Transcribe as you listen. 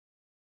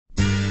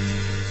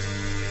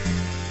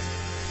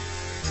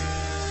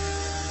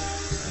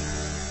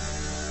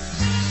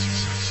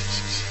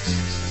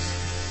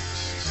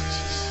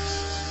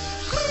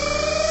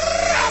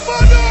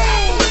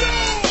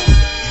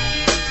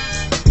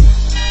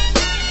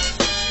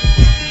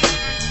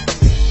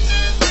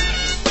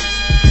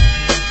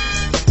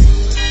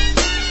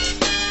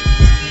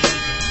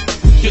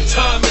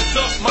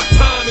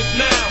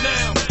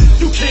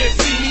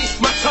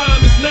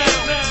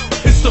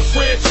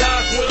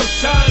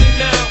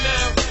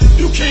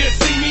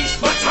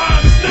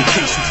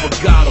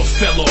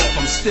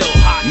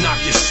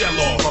shell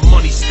off.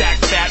 My money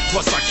stacked fat,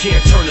 plus I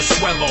can't turn the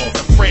swell off.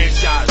 The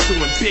franchise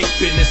doing big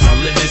business, I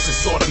live this,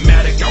 it's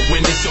automatic, I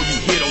win this. So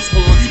you hear those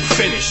horns, you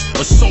finished.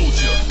 A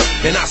soldier,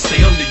 and I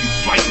stay under you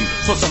fighting.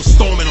 Plus I'm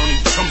storming on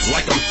these drums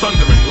like I'm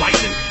thunder and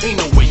lightning. Ain't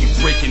no way you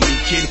breaking me,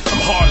 kid, I'm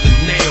harder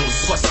than nails.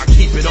 Plus I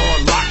keep it on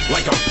lock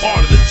like I'm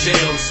part of the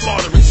jail. I'm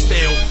slaughtering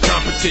stale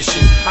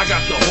competition. I got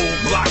the whole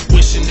block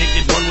wishing they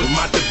could run with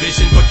my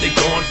division, but they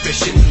gone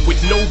fishing with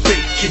no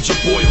bait. Kid, your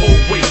boy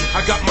hold weight.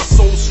 I got my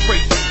soul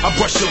straight, I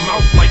brush your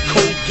mouth like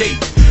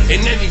Colgate. In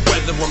any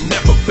weather, I'm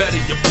never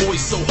better. Your boy's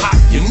so hot,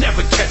 you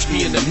never catch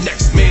me in the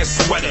next man's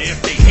sweater.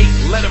 If they hate,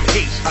 let them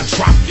hate. I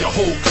drop your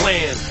whole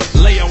clan.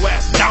 Lay your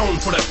ass down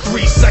for the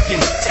 3-second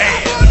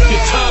tan.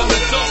 Your time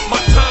is up, my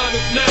time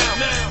is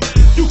now.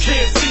 You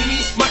can't see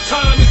me, my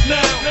time is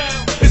now.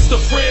 It's the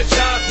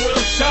franchise where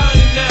I'm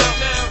shining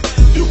now.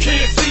 You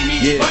can't see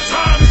me, my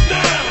time is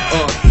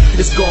now.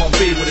 It's gon'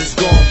 be what it's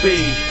gon' be.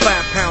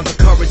 5 pounds of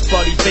courage,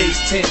 buddy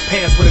base, 10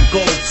 pants with a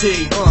gold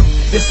tee.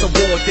 It's a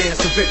war dance,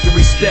 a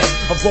victory step.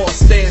 A raw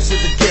stance is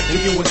a gift, and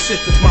you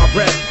insist it's my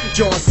rep.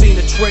 John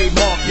Cena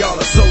trademark, y'all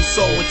are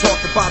so-so. And talk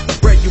about the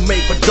bread you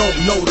make, but don't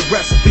know the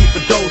recipe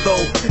for dough.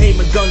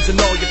 Aiming guns in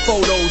all your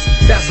photos,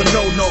 that's a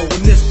no-no.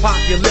 In this pop,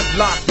 your lip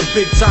lock, your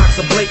big talks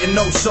a blatant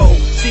no-so.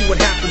 See what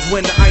happens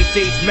when the ice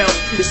age melts.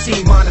 You see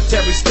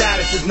monetary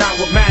status is not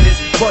what matters,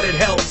 but it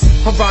helps.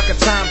 I rock a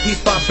timepiece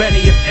by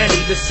Benny, if any.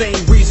 The same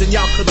reason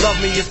y'all could love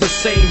me is the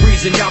same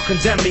reason y'all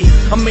condemn me.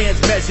 A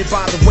man's measured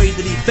by the way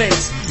that he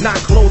thinks, not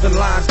clothing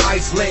lines,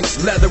 ice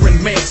links, leather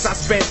and minks. I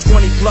spent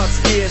 20+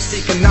 years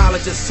seeking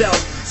knowledge of self.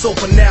 So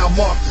for now,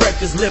 Mark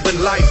Fresh is living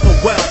life for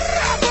wealth.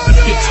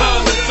 Your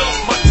time is up,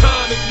 my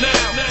time is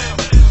now.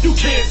 You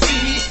can't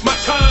see me, my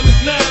time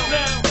is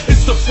now.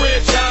 It's the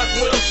franchise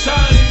where I'm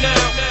shining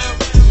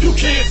now. You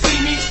can't see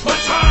me, my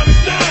time is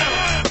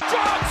now.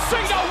 John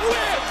Cena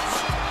wins!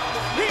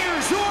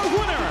 Here's your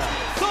winner,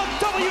 the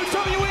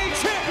WWE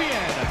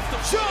Champion,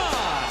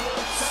 John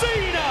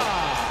Cena!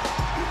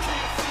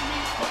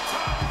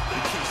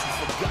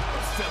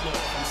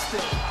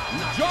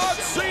 John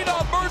Cena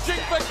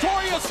emerging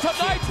victorious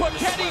tonight, but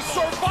can he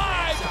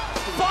survive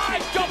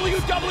 5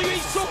 WWE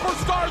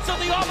superstars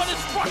in the ominous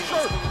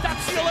structure?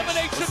 That's the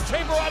Elimination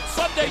Chamber on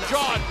Sunday,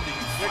 John.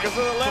 Because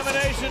of the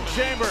Elimination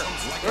Chamber,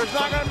 there's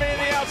not going to be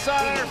any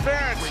outside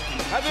interference.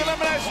 At the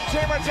Elimination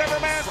Chamber, it's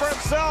every man for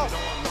himself.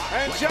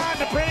 And John,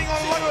 depending on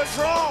the look of the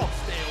draw,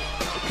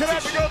 could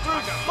have to go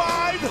through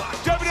 5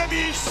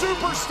 WWE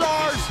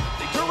superstars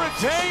to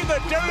retain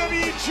the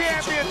WWE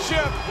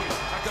Championship.